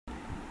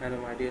Hello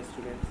my dear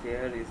students,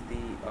 here is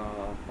the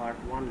part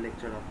 1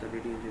 lecture of the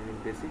radio engineering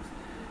basics.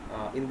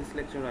 In this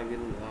lecture I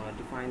will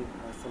define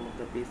some of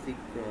the basic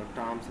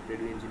terms of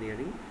radio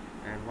engineering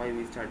and why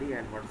we study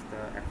and what is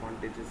the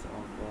advantages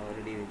of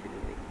radio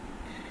engineering.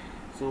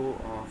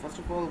 So first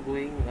of all,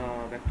 going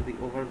back to the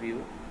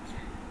overview,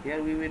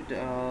 here we would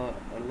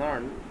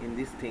learn in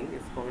this thing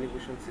is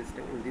communication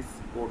system in this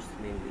course,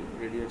 mainly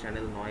radio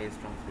channel, noise,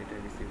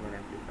 transmitter, receiver,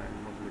 amplifier,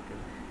 and modulator,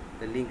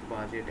 the link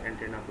budget,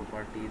 antenna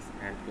properties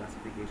and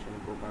classification,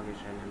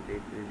 propagation and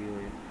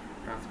radio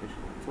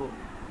transmission. So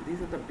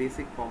these are the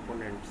basic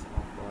components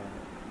of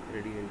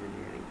radio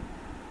engineering,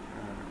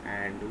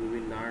 and we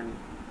will learn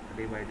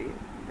day by day.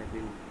 That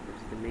is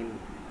the main,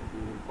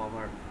 we will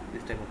cover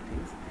this type of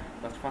things.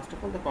 But first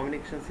of all, the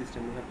communication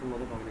system, we have to know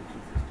the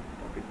communication system,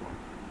 topic 1.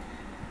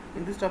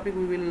 In this topic,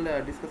 we will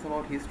discuss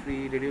about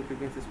history, radio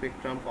frequency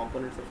spectrum,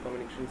 components of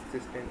communication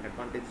system,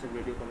 advantages of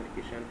radio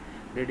communication,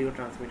 radio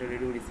transmitter,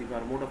 radio receiver,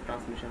 mode of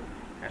transmission,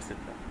 etc.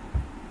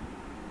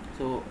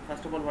 So,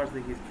 first of all, what is the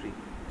history?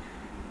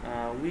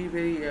 We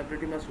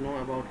pretty much know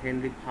about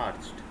Heinrich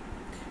Hertz.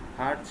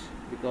 Hertz,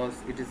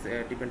 because it is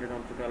dependent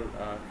on total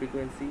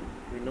frequency.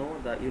 We know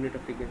the unit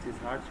of frequency is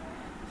Hertz.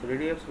 So,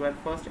 radio waves were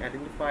first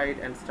identified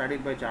and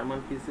studied by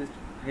German physicist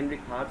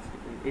Heinrich Hertz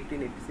in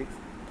 1886.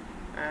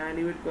 And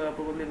you would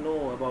probably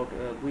know about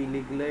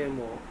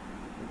Guglielmo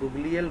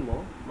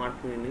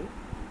Marconi.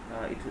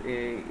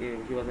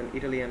 He was an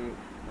Italian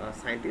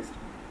scientist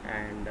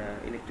and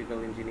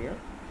electrical engineer.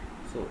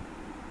 So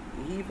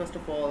he first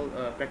of all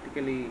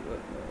practically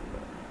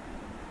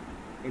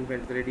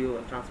invented the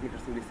radio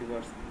transmitters and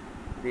receivers.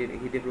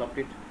 He developed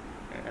it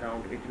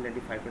around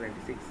 1895 to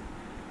 96,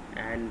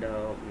 and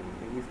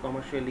he's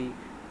commercially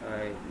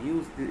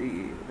used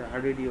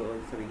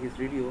his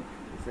radio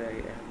has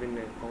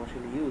been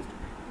commercially used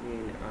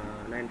in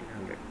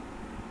 1900,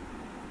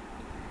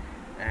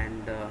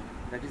 and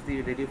that is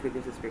the radio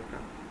frequency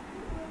spectrum.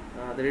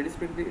 The radio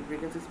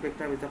frequency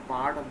spectrum is a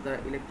part of the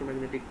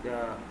electromagnetic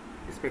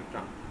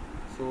spectrum.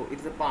 So it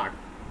is a part.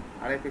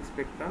 RF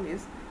spectrum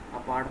is a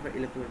part of the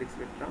electromagnetic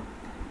spectrum,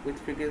 which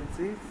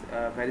frequencies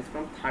varies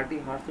from 30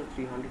 Hz to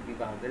 300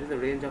 GHz. That is the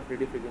range of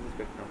radio frequency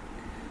spectrum.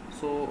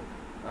 So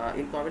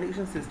in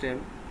communication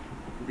system,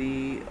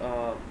 the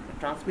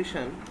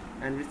transmission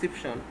and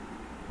reception,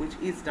 which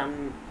is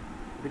done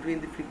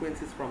between the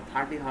frequencies from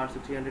 30 Hz to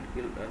 300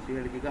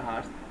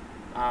 GHz,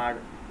 are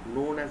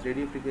known as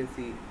radio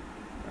frequency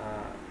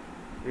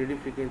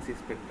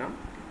spectrum.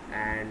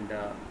 And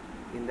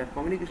in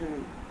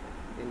communication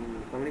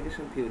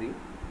theory,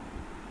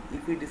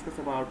 if we discuss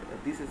about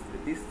this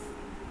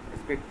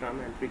spectrum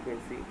and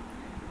frequency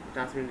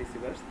transmitting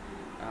receivers,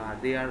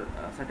 they are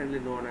certainly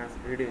known as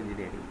radio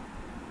engineering.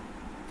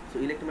 So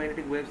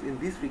electromagnetic waves in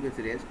this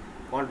frequency range,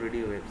 called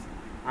radio waves,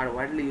 are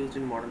widely used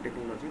in modern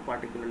technology,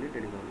 particularly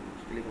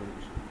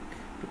telecommunication.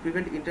 To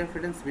prevent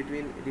interference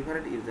between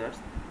different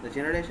users, the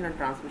generation and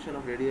transmission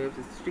of radio waves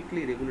is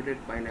strictly regulated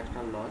by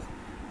national laws.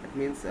 That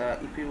means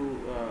if you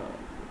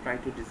try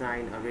to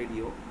design a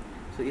radio,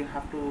 so you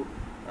have to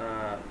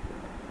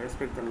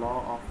respect the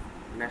law of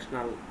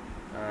national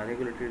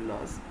regulatory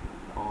laws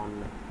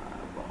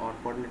or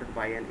coordinated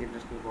by an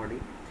international body,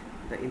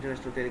 the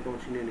International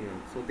Telecommunication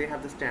Union. So they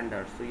have the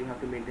standards, so you have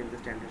to maintain the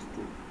standards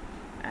too.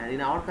 And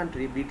in our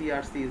country,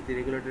 BTRC is the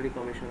Regulatory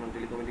Commission on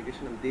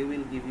Telecommunication, and they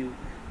will give you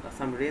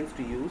some range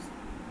to use.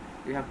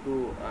 You have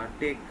to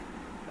take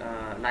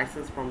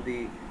license from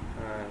the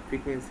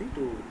frequency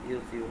to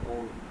use your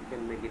own. You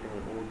can make it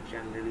your own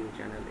channel, radio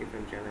channel,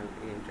 FM channel,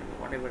 AM channel,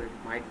 whatever it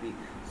might be.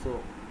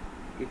 So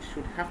it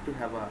should have to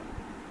have a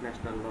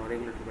national law,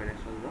 regulated by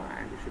national law,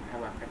 and you should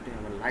have to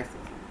have a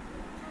license.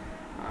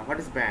 What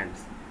is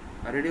bands?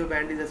 A radio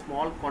band is a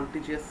small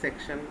contiguous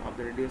section of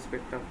the radio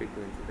spectrum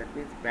frequency. That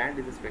means band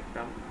is a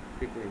spectrum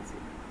frequency.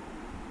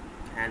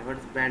 And what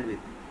is bandwidth?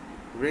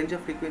 Range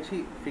of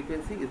frequency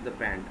is the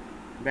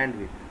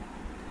bandwidth.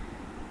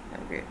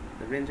 Okay,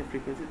 the range of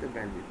frequency is the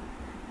bandwidth.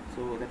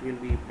 So that will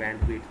be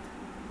bandwidth.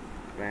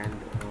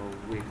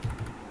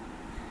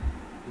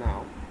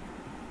 Now,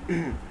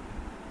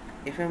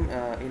 FM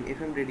in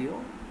FM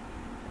radio,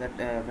 that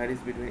varies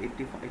between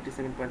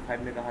 87.5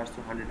 megahertz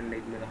to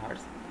 108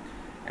 megahertz,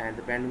 and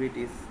the bandwidth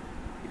is,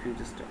 if you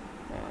just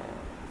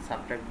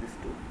subtract these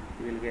two,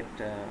 you will get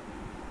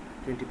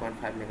 20.5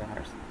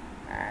 megahertz,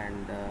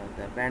 and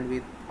the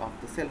bandwidth of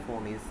the cell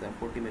phone is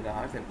 40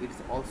 megahertz, and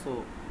it's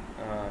also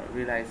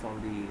relies on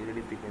the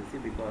radio frequency,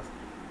 because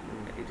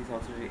it is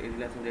also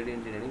relies on radio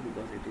engineering,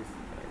 because it is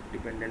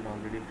dependent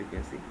on radio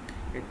frequency.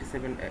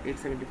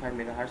 875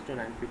 megahertz to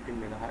 915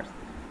 megahertz,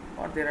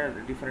 or there are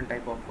different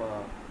type of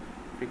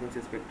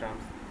frequency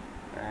spectrums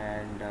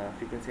and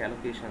frequency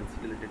allocations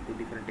related to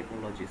different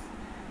technologies.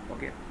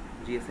 Okay,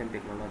 GSM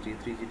technology,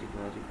 3G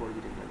technology,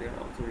 4G technology, they are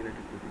also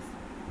related to this.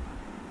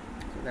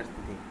 So that's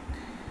the thing.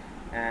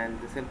 And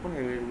the cell phone,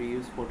 here we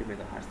use 40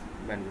 megahertz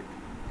bandwidth.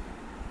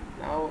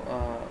 Now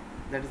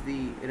that is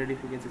the radio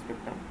frequency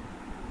spectrum,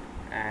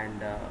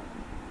 and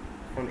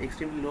from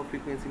extremely low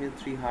frequency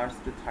means 3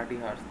 Hz to 30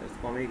 Hz, that's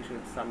communication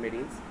with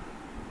submarines,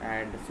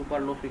 and super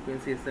low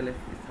frequency SLF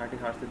is 30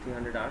 hertz to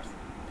 300 hertz,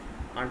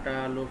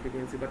 ultra low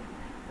frequency. But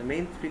the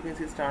main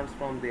frequency starts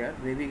from there,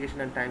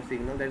 navigation and time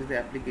signal. That is the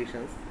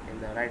applications in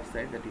the right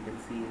side that you can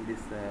see in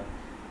this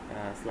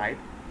slide.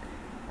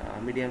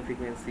 Medium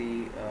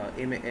frequency,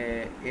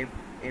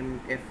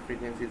 MF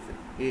frequencies,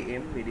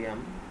 AM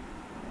medium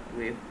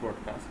wave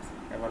broadcasts,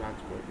 avalanche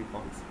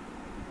beacons,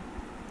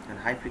 and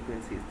high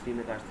frequencies 3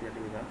 megahertz,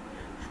 300 megahertz,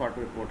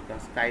 shortwave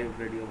broadcast, skywave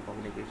radio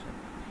communication.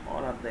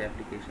 All are the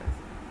applications.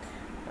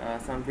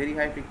 Some very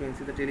high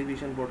frequency, the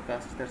television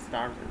broadcast that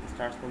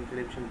starts from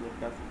television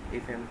broadcast,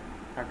 FM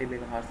 30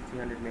 megahertz,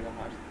 300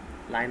 megahertz,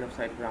 line of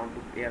sight, ground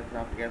to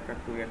aircraft,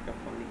 aircraft to aircraft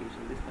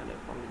communication. This kind of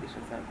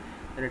communications are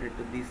related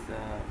to this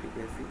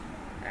frequency.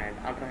 And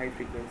ultra high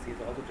frequencies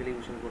also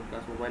television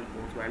broadcast, mobile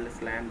phones,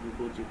 wireless LAN,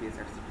 Bluetooth, GPS,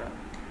 etc.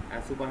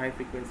 And super high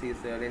frequencies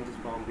ranges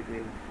from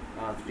between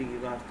 3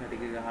 gigahertz, 30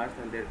 gigahertz,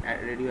 and their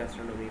radio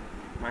astronomy,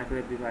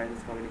 microwave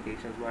devices,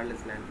 communications,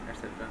 wireless LAN,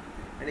 etc.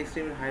 And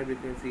extremely high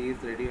frequency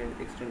is radio and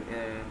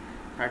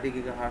 30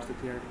 gigahertz to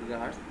 300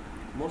 gigahertz.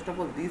 Most of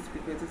all these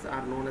frequencies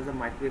are known as the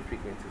microwave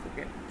frequencies.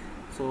 Okay,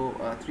 so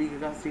 3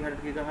 gigahertz,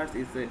 300 gigahertz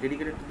is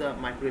dedicated to the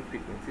microwave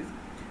frequencies.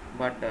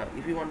 But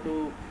if you want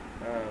to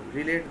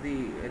relate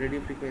the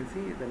radio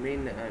frequency, the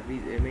main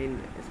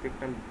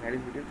spectrum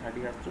varies between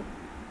 30 hertz to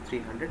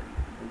 300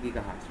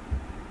 gigahertz,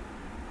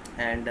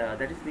 and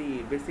that is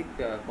the basic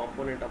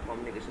component of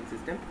communication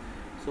system.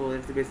 So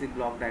that's the basic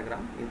block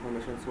diagram: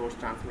 information source,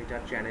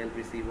 transmitter, channel,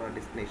 receiver,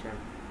 destination,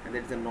 and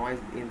there is a noise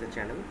in the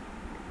channel.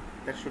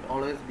 That should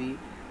always be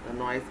the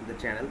noise in the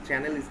channel.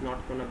 Channel is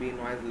not going to be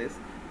noiseless,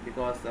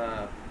 because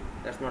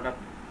that's not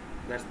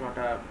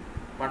a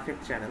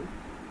perfect channel.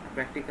 A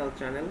practical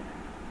channel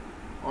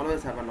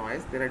always have a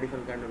noise. There are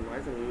different kind of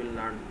noise, and we will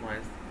learn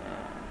noise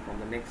from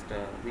the next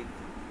week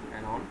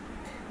and on.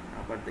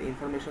 But the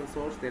information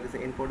source, there is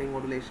encoding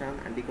modulation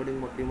and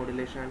decoding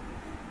demodulation.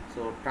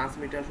 So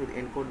transmitter should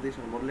encode this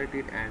or modulate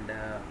it and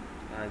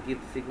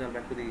give the signal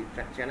back to the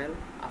channel.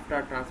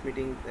 After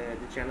transmitting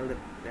the channel,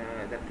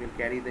 that will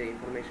carry the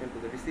information to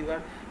the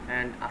receiver,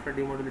 and after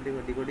demodulating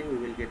or decoding,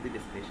 we will get the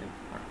destination.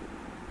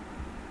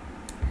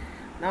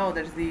 Now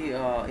that is the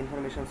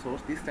information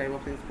source. This type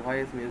of things,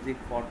 voice, music,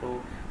 photo,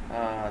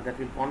 that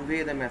will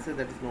convey the message,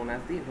 that is known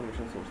as the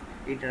information source.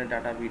 Internet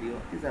data,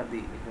 video, these are the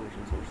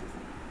information sources.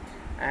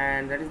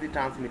 And that is the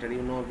transmitter,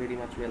 you know very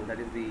much well. That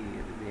is the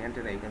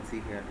antenna, you can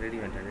see here,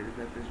 radio antenna. It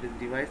is the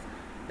device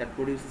that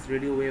produces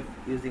radio wave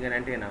using an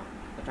antenna.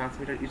 The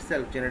transmitter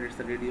itself generates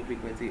the radio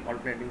frequency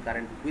alternating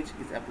current, which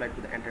is applied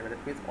to the antenna.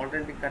 That means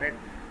alternating current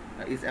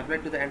is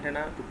applied to the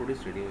antenna to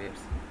produce radio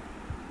waves.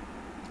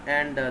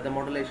 And the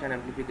modulation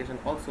amplification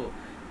also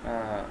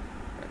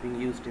being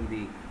used in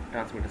the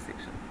transmitter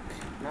section.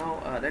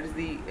 Now that is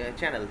the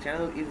channel.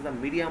 Channel is the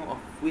medium of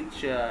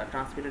which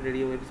transmitted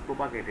radio wave is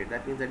propagated.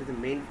 That means that is the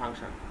main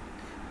function.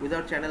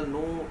 Without channel,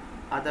 no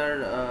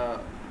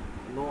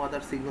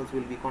other signals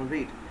will be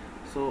conveyed.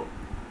 So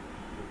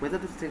whether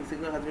the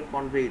signal has been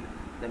conveyed,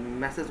 the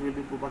message will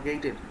be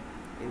propagated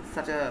in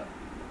such a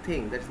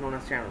thing that is known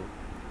as channel.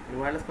 In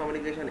wireless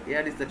communication,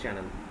 air is the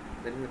channel.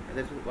 That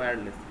is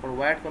wireless. For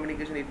wired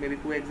communication, it may be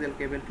coaxial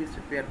cable,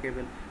 twisted pair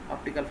cable,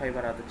 optical fiber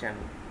are the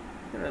channel.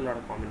 There are a lot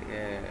of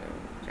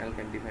channel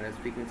can be defined as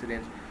frequency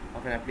range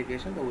of an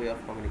application, the way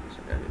of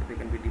communication. They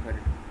can be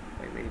divided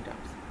by many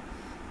terms.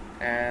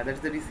 That is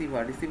the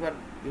receiver.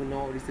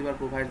 Receiver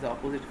provides the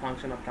opposite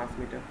function of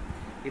transmitter.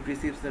 It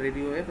receives the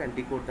radio wave and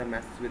decodes the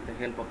message with the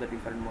help of the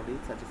different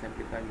modules such as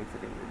amplifier, mixer,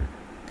 modulator.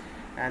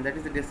 And that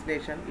is the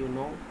destination. You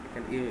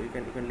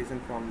can listen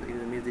from the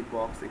music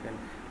box. You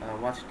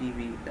can watch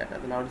TV. That are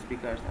the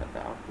loudspeakers, are the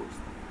outputs,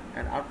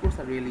 and outputs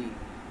are really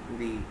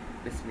the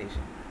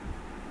destination.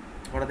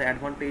 What are the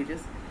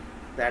advantages?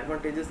 The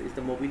advantages is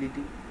the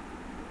mobility.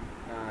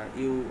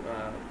 You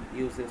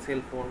use a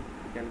cell phone.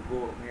 You can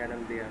go here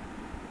and there.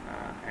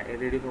 A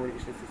radio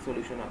communication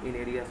solution in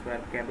areas where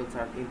cables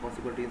are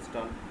impossible to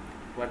install.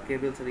 Where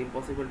cables are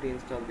impossible to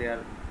install,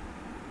 there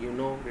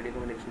radio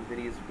communication is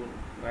very useful.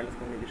 Wireless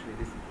communication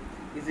is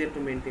easier to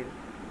maintain,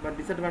 but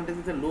disadvantage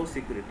is the low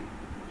security,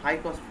 high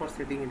cost for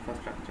setting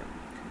infrastructure.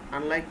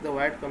 Unlike the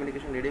wired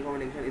communication, radio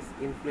communication is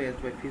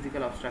influenced by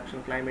physical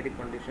obstruction, climatic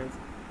conditions,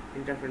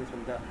 interference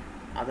from the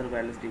other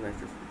wireless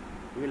devices.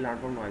 We will learn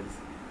from noises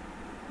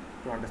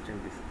to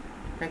understand this.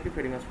 Thank you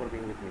very much for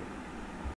being with me.